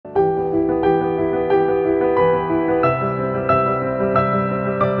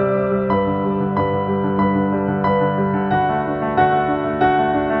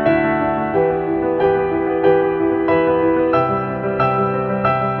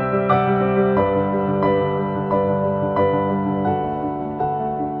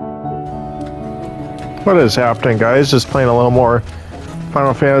What is happening, guys? Just playing a little more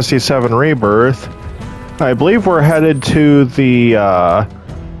Final Fantasy VII Rebirth. I believe we're headed to the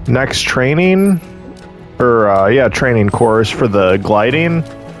next training, or yeah, training course for the gliding.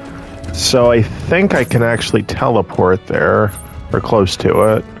 So I think I can actually teleport there, or close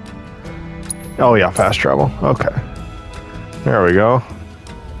to it. Oh yeah, fast travel. Okay. There we go.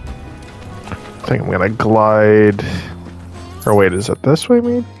 I think I'm gonna glide. Or wait, is it this way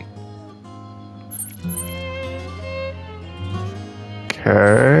maybe?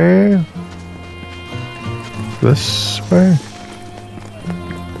 Okay. This way?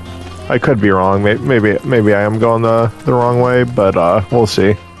 I could be wrong. Maybe I am going the wrong way, but we'll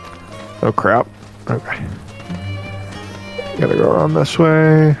see. Oh crap. Okay. Gotta go around this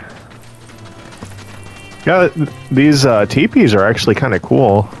way. Yeah, these teepees are actually kind of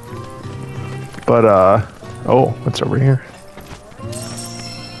cool. But oh, what's over here?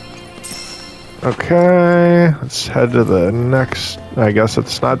 Okay, let's head to the next. I guess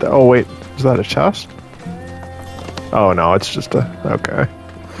it's not. Oh wait, is that a chest? Oh no, it's just a. Okay,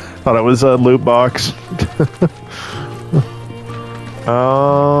 thought it was a loot box.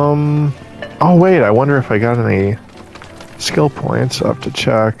 Oh wait, I wonder if I got any skill points. I'll have to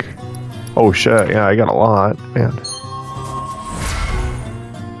check. Oh shit, yeah, I got a lot, man.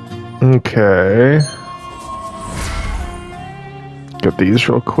 Okay, get these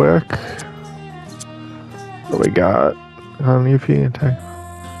real quick. What do we got? UP attack.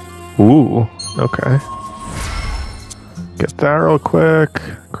 Ooh, okay. Get that real quick.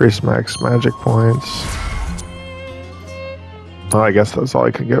 Increase max magic points. Oh, I guess that's all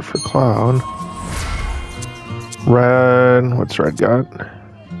I could get for Cloud. Red. What's red got?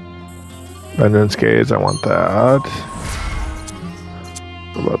 Vengeance Gaze. I want that.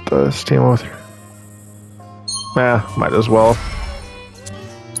 What about this? Team with. Might as well.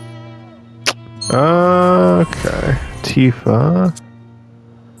 Okay. Tifa.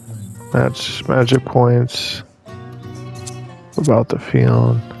 Match magic points. What about the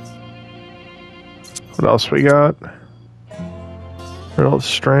field? What else we got? Riddle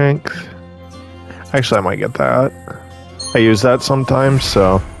strength. Actually, I might get that. I use that sometimes,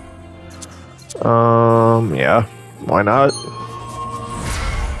 so. Yeah. Why not?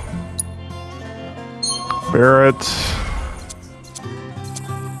 Barrett.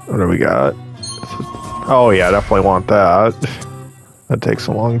 What do we got? Oh yeah, definitely want that. That takes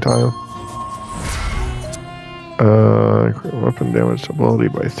a long time. Weapon damage ability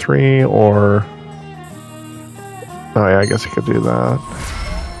by 3, or... Oh yeah, I guess I could do that.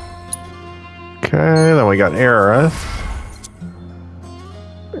 Okay, then we got Aerith.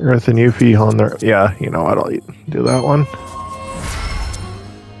 Aerith and Yuffie on there. Yeah, you know what, I'll do that one.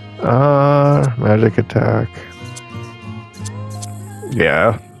 Magic attack.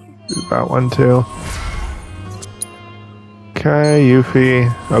 Yeah, do that one too. Okay,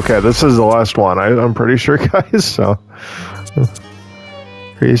 Yuffie. Okay, this is the last one. I'm pretty sure, guys. So,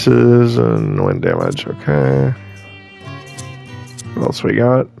 increases and wind damage. Okay. What else we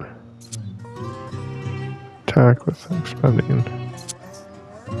got? Attack with expending.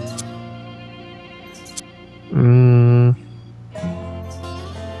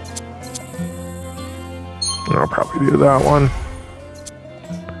 I'll probably do that one.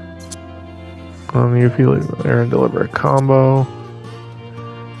 If you leave there and deliver a combo.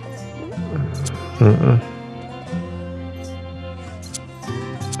 Kind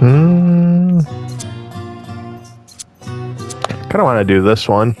of want to do this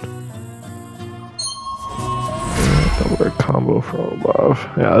one. Deliver a combo from above.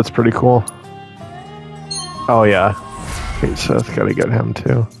 Yeah, that's pretty cool. Oh yeah. Okay, Seth, gotta get him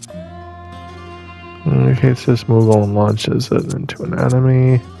too. Indicates this move and launches it into an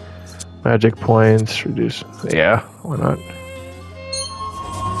enemy. Magic points, reduce. Yeah, why not?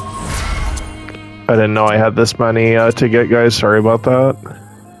 I didn't know I had this many to get, guys. Sorry about that.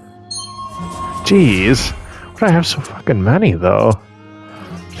 Jeez. Why do I have so fucking many, though?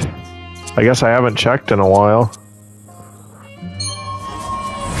 I guess I haven't checked in a while.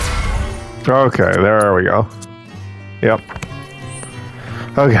 Okay, there we go. Yep.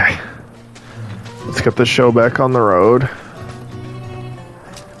 Okay. Let's get the show back on the road.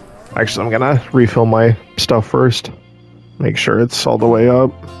 Actually, I'm gonna refill my stuff first. Make sure it's all the way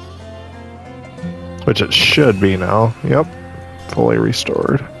up. Which it should be now. Yep. Fully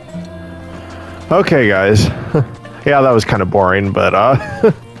restored. Okay, guys. Yeah, that was kind of boring, but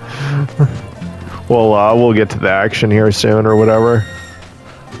we'll get to the action here soon or whatever.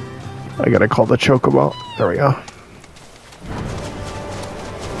 I gotta call the chocobo. There we go.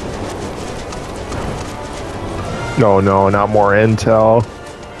 No, not more intel.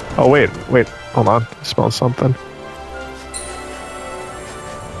 Oh, wait. hold on. I smell something.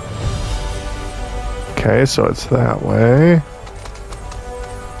 Okay, so it's that way.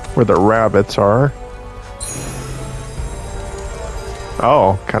 Where the rabbits are.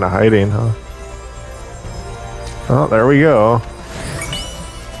 Oh, kind of hiding, huh? Oh, there we go.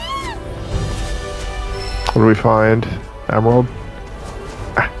 What do we find? Emerald?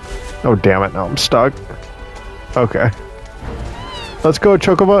 Ah. Oh, damn it. Now I'm stuck. Okay. Let's go,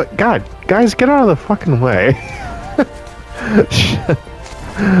 Chocobo. God, guys, get out of the fucking way.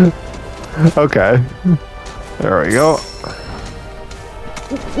 Okay. There we go.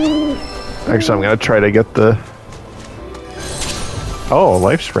 Actually, I'm going to try to get the... Oh,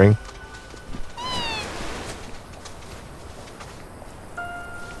 life spring.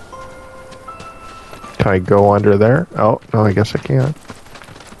 Can I go under there? Oh, no, I guess I can't.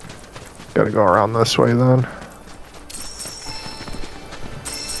 Gotta go around this way then.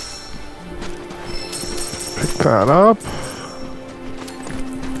 Pick that up.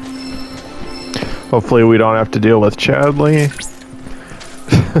 Hopefully we don't have to deal with Chadley.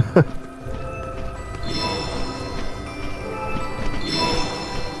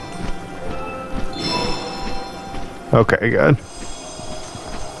 Okay, good.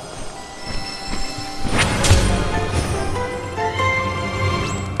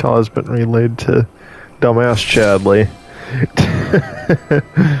 Tell has been relayed to dumbass Chadley.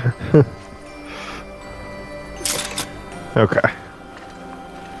 Okay.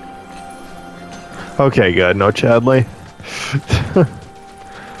 Okay, good. No Chadley.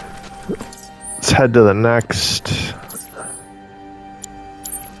 Let's head to the next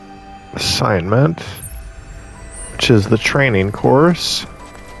assignment, which is the training course.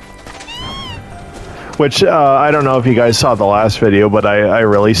 Which, I don't know if you guys saw the last video, but I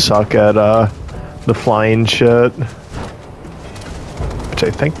really suck at the flying shit. Which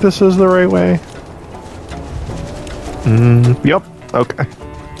I think this is the right way. Yep, okay.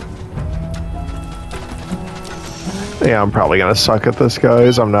 Yeah, I'm probably gonna suck at this,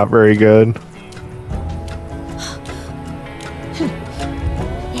 guys. I'm not very good.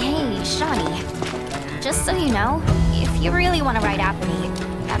 Hey, Shawnee. Just so you know, if you really want to ride after me,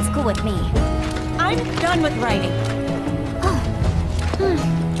 that's cool with me. I'm done with writing.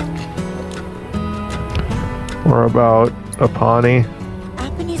 Or about Apani.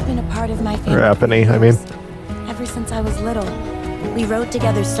 Apani's been a part of my family. Or Apani, I mean. Ever since I was little. We rode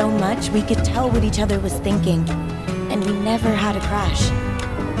together so much, we could tell what each other was thinking. And we never had a crash.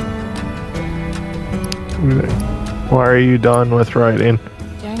 Why are you done with writing?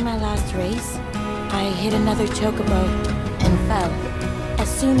 During my last race, I hit another chocobo and fell. As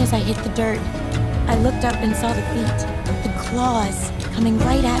soon as I hit the dirt, I looked up and saw the feet, the claws coming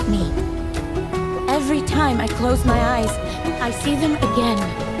right at me. Every time I close my eyes, I see them again.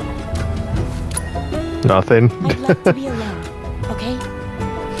 Nothing. I'd like to be alone, okay?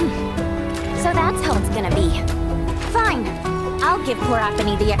 So that's how it's gonna be. Fine. I'll give poor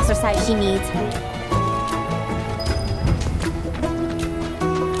Apani the exercise she needs.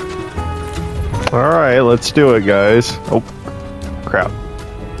 Alright, let's do it, guys. Oh, crap.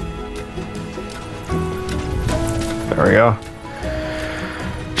 There we go.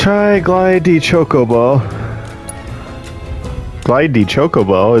 Try Glide de Chocobo. Glide de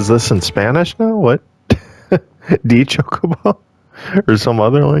Chocobo? Is this in Spanish now? What? De Chocobo? Or some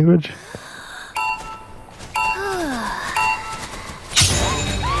other language?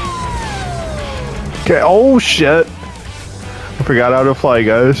 Okay, oh shit. I forgot how to fly,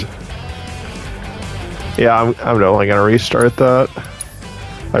 guys. Yeah, I'm definitely gonna restart that.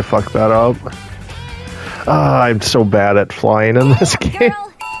 I fucked that up. I'm so bad at flying in this game.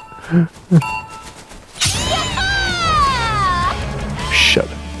 Shit.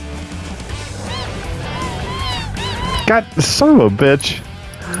 God, son of a bitch.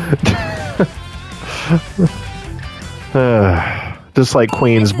 Just like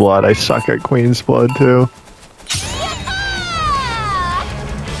Queen's Blood, I suck at Queen's Blood too.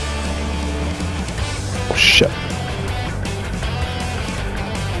 Shit.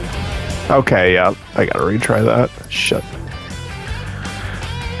 Okay, yeah, I gotta retry that. Shit.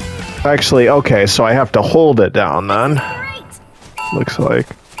 Actually, okay, so I have to hold it down then. Looks like.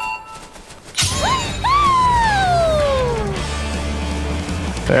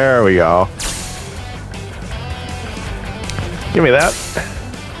 There we go. Give me that.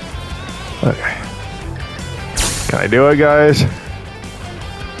 Okay. Can I do it, guys?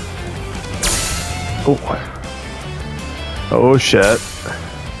 Oh. Oh, shit.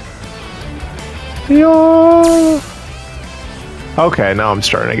 Yeah. Okay, now I'm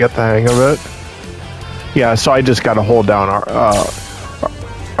starting to get the hang of it. Yeah, so I just gotta hold down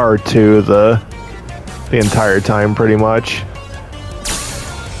R2 the entire time, pretty much.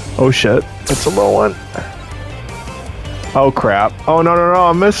 Oh shit, that's a low one. Oh crap. Oh no, no, no,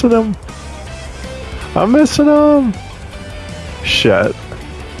 I'm missing him. I'm missing him. Shit.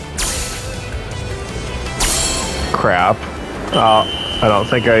 Crap. Oh, I don't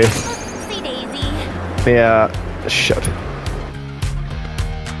think I... Oopsie daisy. Yeah, shit.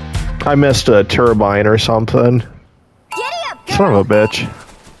 I missed a turbine or something. Giddy up, girl. Son of a bitch.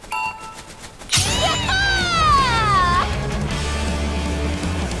 Yeah!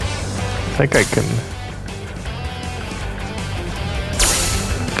 I think I can...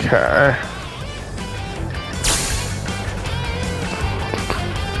 Okay.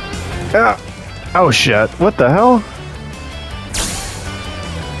 Yeah. Oh shit. What the hell?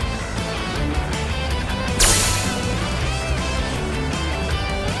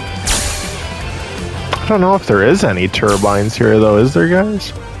 I don't know if there is any turbines here though, is there,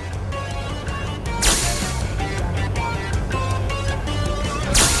 guys?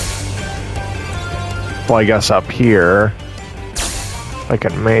 Well, I guess up here I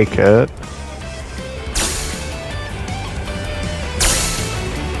can make it.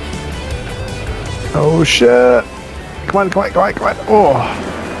 Oh shit! Come on, come on, come on, come on!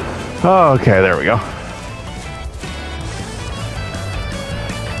 Oh, okay, there we go.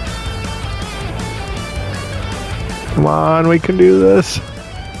 Come on, we can do this.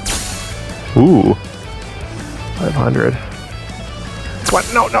 Ooh, 500. Come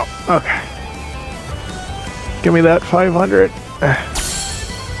on, no, no. Okay, give me that 500.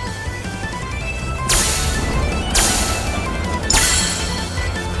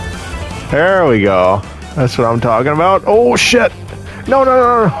 There we go. That's what I'm talking about. Oh shit! No, no,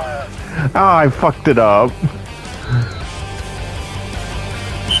 no, no! Ah, I fucked it up.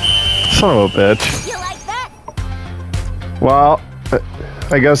 Son of a bitch. You like that? Well,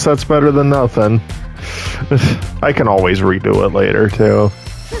 I guess that's better than nothing. I can always redo it later too.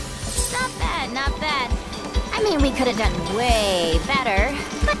 Not bad, not bad. I mean, we could have done way better,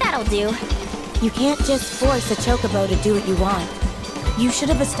 but that'll do. You can't just force a chocobo to do what you want. You should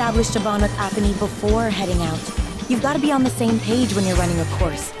have established a bond with Apony before heading out. You've got to be on the same page when you're running a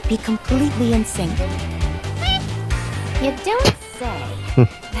course. Be completely in sync. You don't say.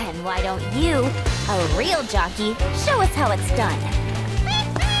 Then why don't you, a real jockey, show us how it's done?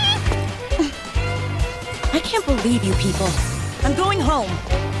 I can't believe you people. I'm going home.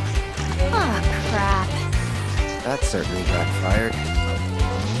 Oh, crap. That certainly backfired.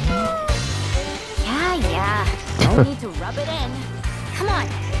 Yeah. No need to rub it in. Come on,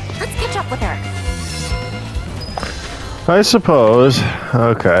 let's catch up with her. I suppose.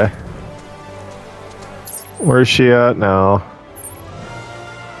 Okay. Where's she at now?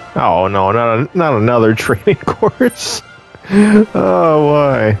 Oh no, not another training course. Oh,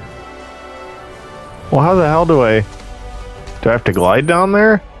 why? Well, how the hell do I have to glide down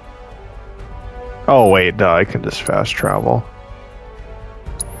there? Oh wait, duh, I can just fast travel.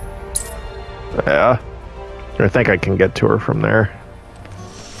 Yeah. I think I can get to her from there.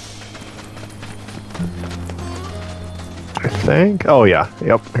 I think. Oh yeah.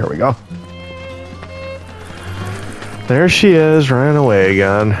 Yep. Here we go. There she is, running away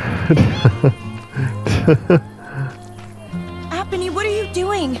again. Apony, what are you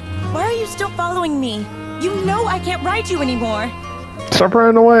doing? Why are you still following me? You know I can't ride you anymore. Stop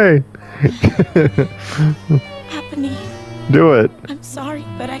running away. Apony. Do it. I'm sorry,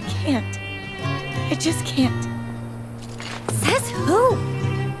 but I can't. I just can't. Says who?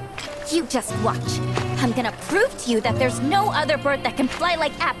 You just watch. I'm gonna prove to you that there's no other bird that can fly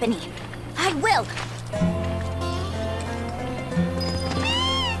like Apony. I will.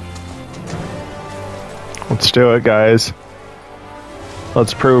 Let's do it, guys.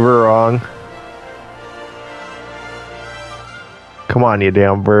 Let's prove her wrong. Come on, you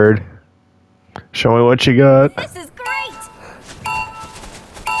damn bird. Show me what you got. This is great.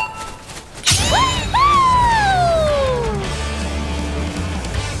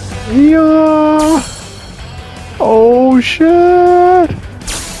 Yeah. Oh shit.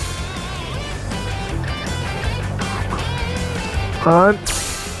 On.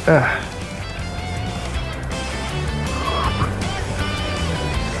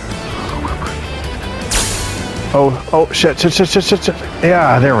 Oh shit.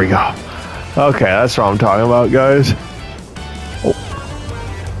 Yeah, there we go. Okay, that's what I'm talking about, guys. Oh.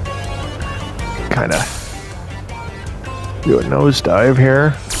 Kinda do a nosedive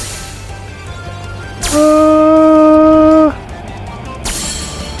here.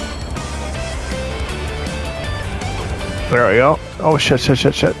 There we go. Oh shit.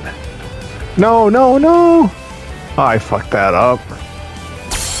 No. Oh, I fucked that up.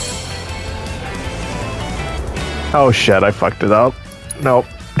 Oh shit, I fucked it up. Nope.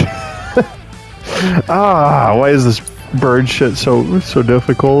 Why is this bird shit so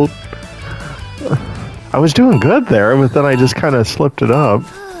difficult? I was doing good there, but then I just kind of slipped it up.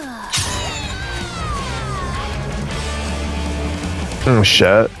 Oh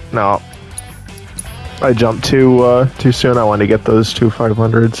shit, no. I jumped too soon. I wanted to get those two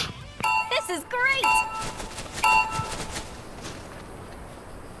 500s. This is great!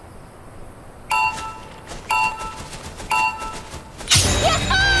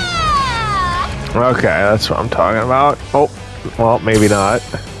 Okay, that's what I'm talking about. Oh, well, maybe not.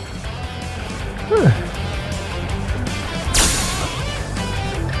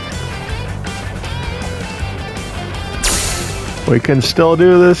 We can still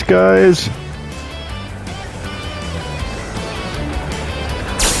do this, guys.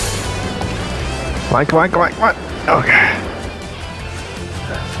 Come on. Okay.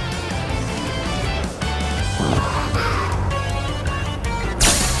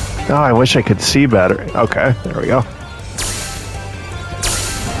 Oh, I wish I could see better. Okay, there we go.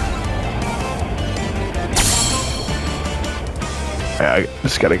 Yeah, I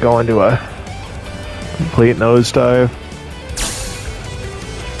just gotta go into a complete nosedive.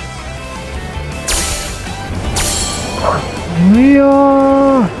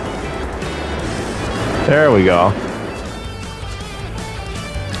 Yeah. There we go.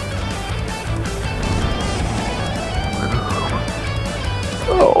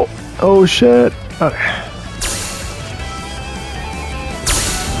 Oh shit. Okay.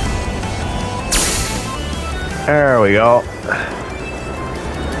 There we go.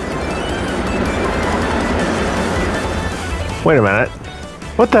 Wait a minute.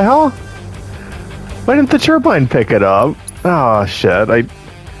 What the hell? Why didn't the turbine pick it up? Oh shit.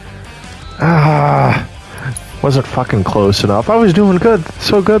 Wasn't fucking close enough. I was doing good.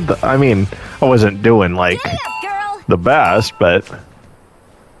 So good. I mean, I wasn't doing like the best, but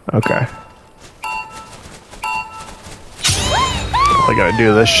okay. I gotta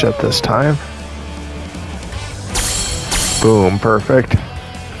do this shit this time. Boom, perfect.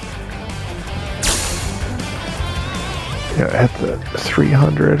 Yeah, hit the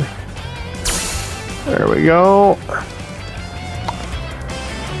 300. There we go.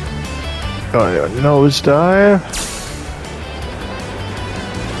 Going to a nosedive.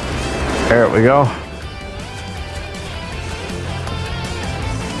 There we go.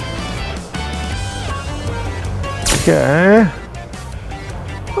 Okay.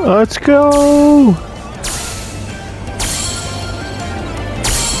 Let's go.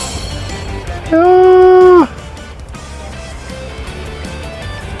 Ah.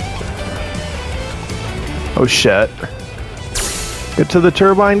 Oh shit. Get to the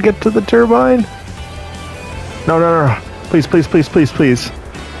turbine, get to the turbine. No. Please.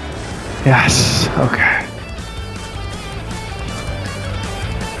 Yes, okay.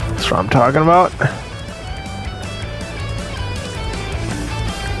 That's what I'm talking about.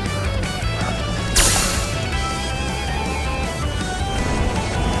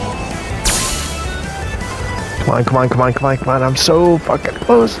 Come on. I'm so fucking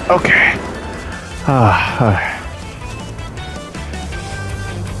close. Okay.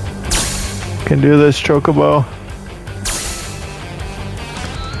 Can do this, Chocobo.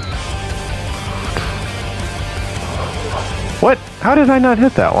 What? How did I not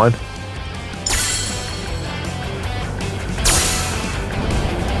hit that one?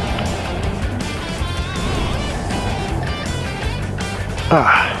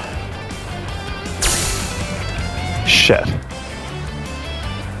 Shit.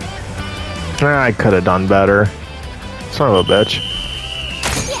 I could have done better. Son of a bitch.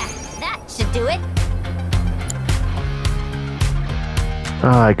 Yeah, that should do it.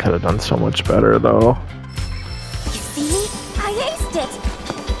 I could have done so much better, though. You see? I aced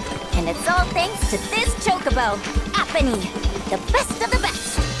it. And it's all thanks to this chocobo, Apony, the best of the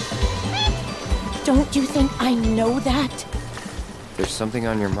best. Don't you think I know that? There's something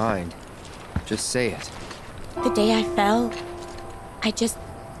on your mind. Just say it. The day I fell,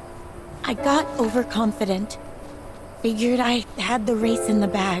 I got overconfident. Figured I had the race in the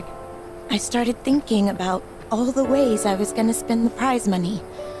bag. I started thinking about all the ways I was gonna spend the prize money.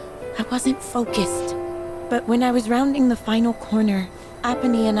 I wasn't focused. But when I was rounding the final corner,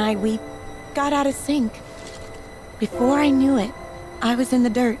 Apony and we got out of sync. Before I knew it, I was in the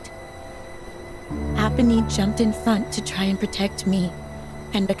dirt. Apony jumped in front to try and protect me.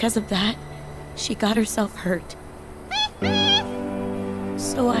 And because of that, she got herself hurt.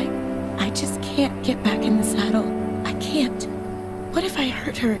 So I just can't get back in the saddle. I can't. What if I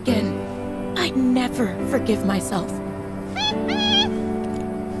hurt her again? I'd never forgive myself.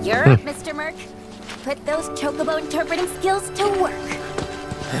 You're up, Mr. Merc. put those chocobo interpreting skills to work.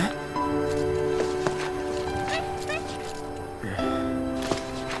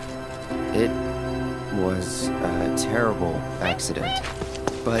 It was a terrible accident,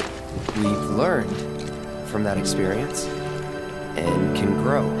 but we've learned from that experience and can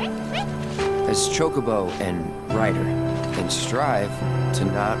grow as chocobo and rider and strive to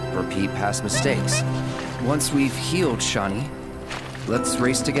not repeat past mistakes. Once we've healed Shani, let's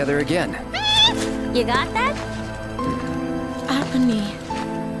race together again. You got that? Apony.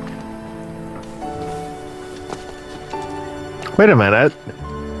 Wait a minute.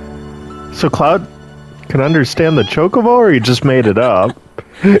 So Cloud can understand the chocobo, or you just made it up?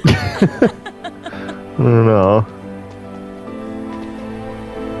 I don't know.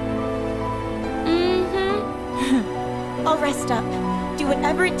 I'll rest up. Do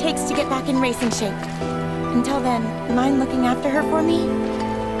whatever it takes to get back in racing shape. Until then, mind looking after her for me?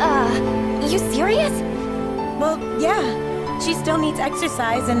 You serious? Well, yeah. She still needs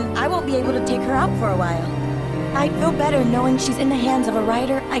exercise, and I won't be able to take her out for a while. I'd feel better knowing she's in the hands of a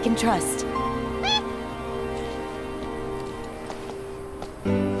rider I can trust.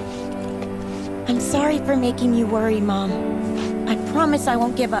 I'm sorry for making you worry, Mom. I promise I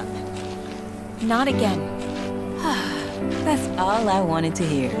won't give up. Not again. That's all I wanted to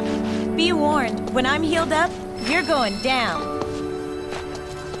hear. Be warned, when I'm healed up, you're going down.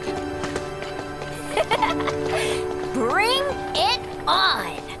 Bring it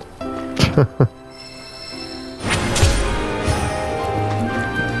on!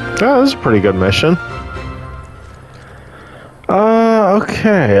 Oh, this is a pretty good mission.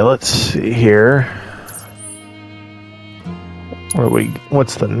 Okay, let's see here.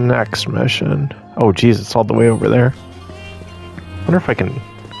 What's the next mission? Oh, geez, it's all the way over there. Wonder if can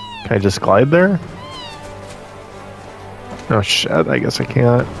I just glide there? Oh shit, I guess I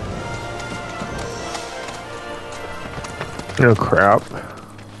can't. Oh crap.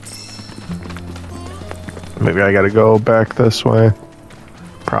 Maybe I gotta go back this way.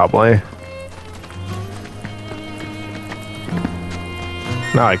 Probably.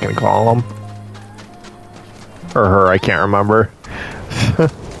 Now I can call him. Or her, I can't remember.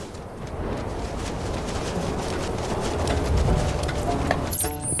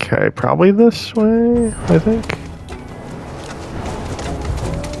 Okay, probably this way, I think.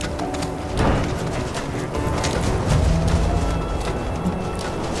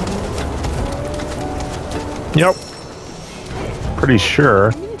 Yep. Pretty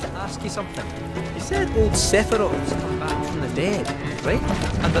sure. I need to ask you something. You said old Sephiroth's come back from the dead, right?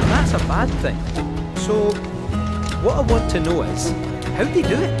 And that's a bad thing. So, what I want to know is, how'd he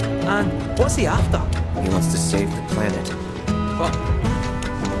do it? And what's he after? He wants to save the planet. But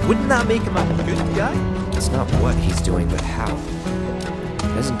wouldn't that make him a good guy? It's not what he's doing, but how.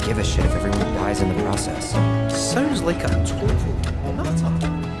 He doesn't give a shit if everyone dies in the process. Sounds like a total nutter.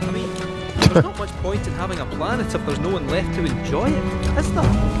 I mean, there's not much point in having a planet if there's no one left to enjoy it, is there?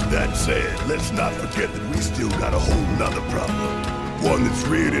 That said, let's not forget that we still got a whole nother problem. One that's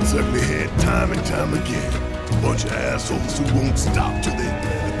reared its ugly head time and time again. A bunch of assholes who won't stop till they let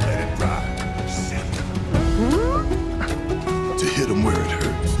the planet ride. To hit them where it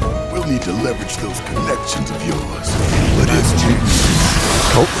hurts, we'll need to leverage those connections of yours. But it's cheap.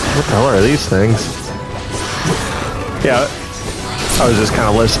 Oh, what the hell are these things? Yeah, I was just kind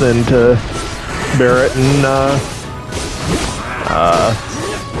of listening to Barrett and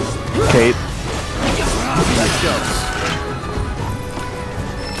Kate.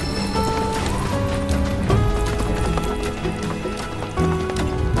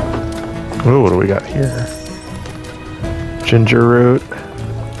 Ooh, what do we got here? Ginger root.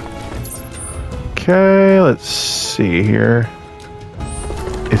 Okay, let's see here.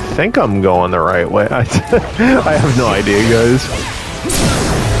 I think I'm going the right way. I have no idea, guys.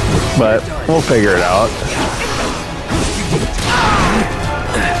 But we'll figure it out.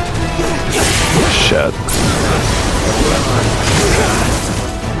 Shit.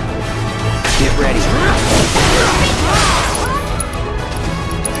 Get ready.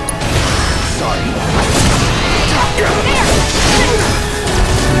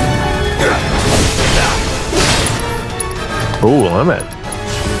 Ooh, limit.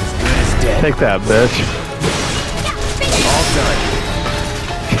 Take that, bitch. All done.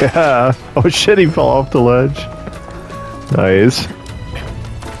 Yeah. Oh shit, he fell off the ledge. Nice.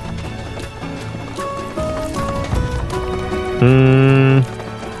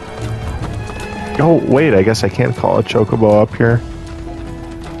 Oh, wait, I guess I can't call a chocobo up here.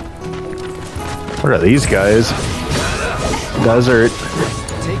 What are these guys? Desert.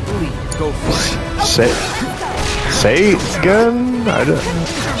 Take the lead. Go for it. Say again? I don't.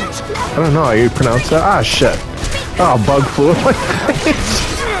 I don't know how you pronounce that. Ah, shit. Oh, bug flew in my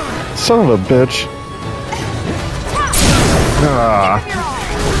face. Son of a bitch. Ah.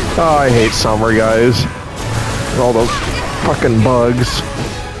 Oh, I hate summer, guys. All those fucking bugs.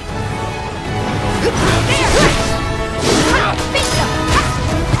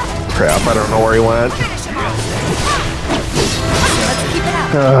 Crap, I don't know where he went.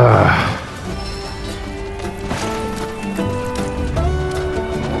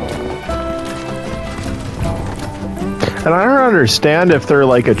 And I don't understand if they're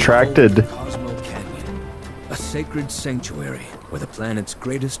like attracted. Cosmo Canyon, a sacred sanctuary where the planet's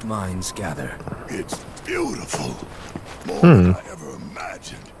greatest minds gather. It's beautiful. More than I ever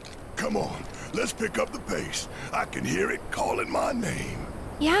imagined. Come on, let's pick up the pace. I can hear it calling my name.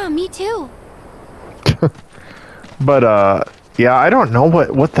 Yeah, me too. But yeah, I don't know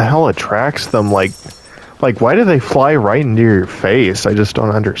what the hell attracts them. Like why do they fly right into your face? I just don't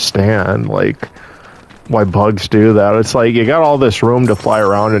understand. Like, why bugs do that. It's like you got all this room to fly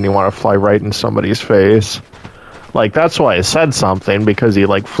around and you want to fly right in somebody's face. Like, that's why I said something, because he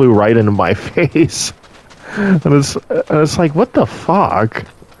like flew right into my face. And it's like, what the fuck?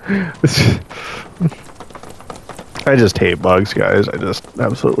 I just hate bugs, guys. I just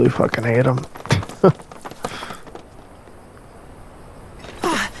absolutely fucking hate them.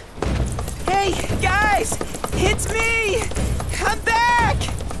 Hey, guys! It's me! I'm back!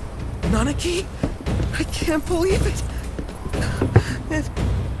 Nanaki? I can't believe it. It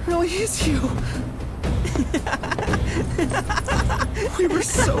really is you. We were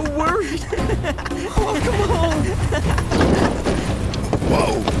so worried. Welcome home.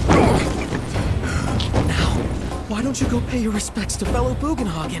 Whoa! Now, why don't you go pay your respects to fellow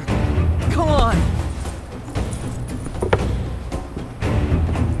Bugenhagen? Come on.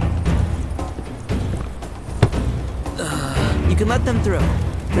 You can let them through.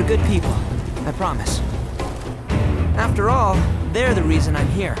 They're good people. I promise. After all, they're the reason I'm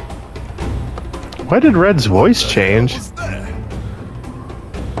here. Why did Red's voice change? What's that?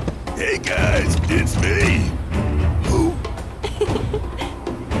 Hey guys, it's me. Who?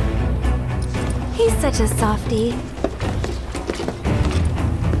 He's such a softie.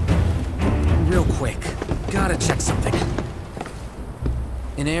 Real quick, gotta check something.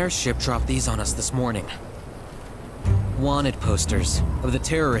 An airship dropped these on us this morning. Wanted posters of the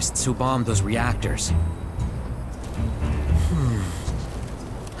terrorists who bombed those reactors.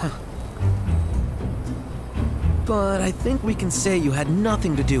 But I think we can say you had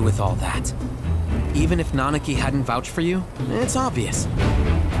nothing to do with all that. Even if Nanaki hadn't vouched for you, it's obvious.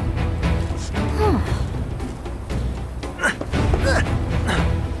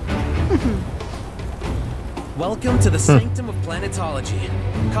 Welcome to the sanctum of planetology,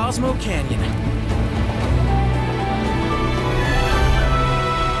 Cosmo Canyon.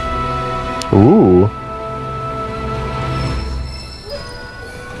 Ooh.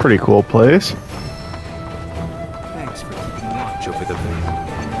 Pretty cool place. Thanks for keeping watch over the veil.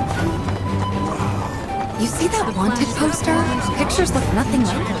 You see that wanted poster? Pictures look nothing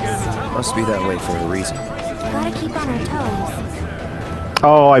like this. Must be that way for a reason. Gotta keep on our toes.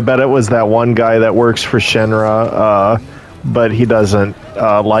 Oh, I bet it was that one guy that works for Shinra, but he doesn't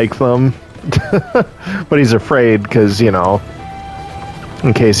like them. But he's afraid because, you know,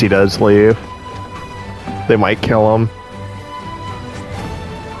 in case he does leave, they might kill him.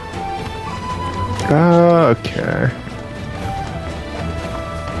 Okay.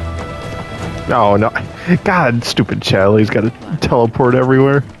 Oh, no. God, stupid Charlie's got to teleport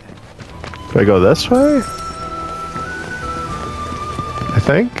everywhere. Do I go this way? I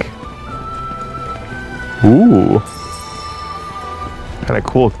think. Ooh. Kind of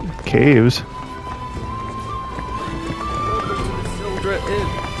cool caves.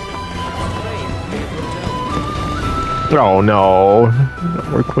 Oh no.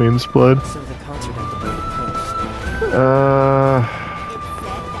 More Queen's Blood. So the concert at the Golden Post.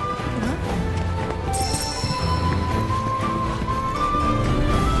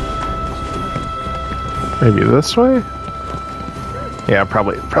 Maybe this way? Yeah,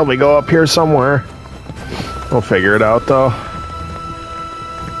 probably go up here somewhere. We'll figure it out though.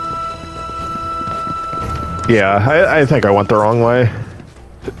 Yeah, I think I went the wrong way.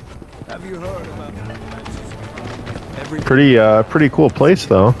 Have you heard about Pretty cool place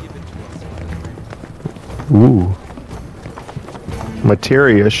though. Ooh.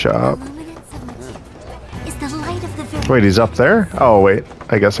 Materia shop. Is the light of the very Wait, he's up there? Oh wait,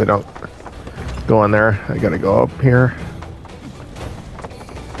 I guess I don't go in there. I gotta go up here.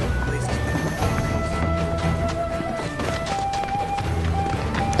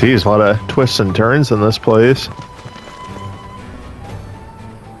 Geez, a lot of twists and turns in this place.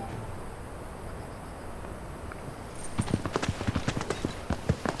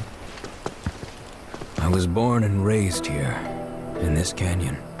 was born and raised here, in this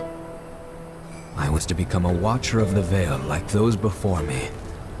canyon. I was to become a watcher of the Veil like those before me,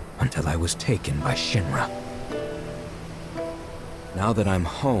 until I was taken by Shinra. Now that I'm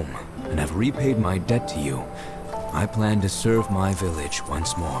home, and have repaid my debt to you, I plan to serve my village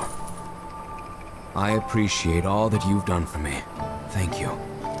once more. I appreciate all that you've done for me. Thank you.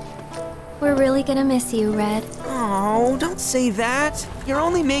 We're really gonna miss you, Red. Oh, don't say that. You're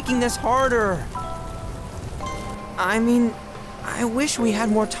only making this harder. I mean, I wish we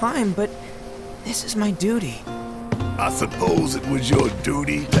had more time, but this is my duty. I suppose it was your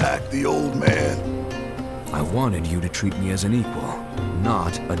duty to act the old man. I wanted you to treat me as an equal,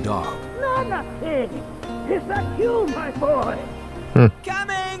 not a dog. No, not pig. Is that you, my boy?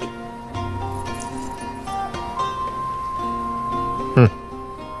 Coming!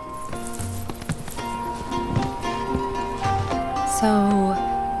 So,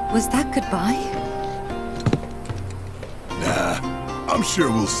 was that goodbye? Nah, I'm sure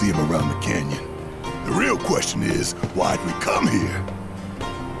we'll see him around the canyon. The real question is, why'd we come here?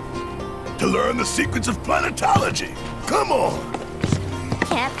 To learn the secrets of planetology. Come on!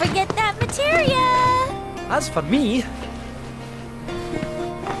 Can't forget that materia! As for me...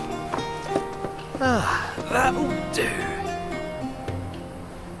 that'll do.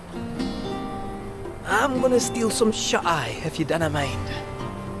 I'm gonna steal some shut-eye, if you don't mind.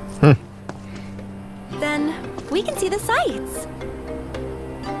 Then we can see the sights.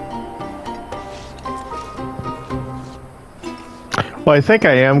 Well, I think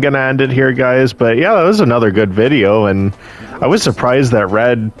I am going to end it here, guys, but yeah, that was another good video, and I was surprised that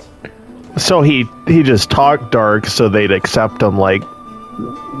Red... So he just talked dark so they'd accept him like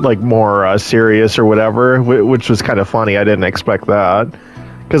more serious or whatever, which was kind of funny. I didn't expect that.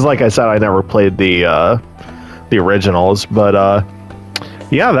 Because like I said, I never played the originals, but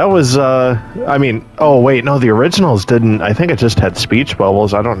yeah, that was, I mean, oh wait, no, the originals didn't, I think it just had speech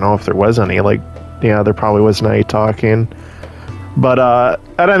bubbles. I don't know if there was any, like, yeah, there probably wasn't any talking. But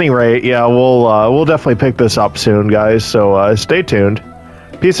at any rate, yeah, we'll definitely pick this up soon, guys, so stay tuned.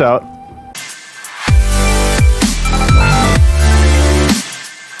 Peace out.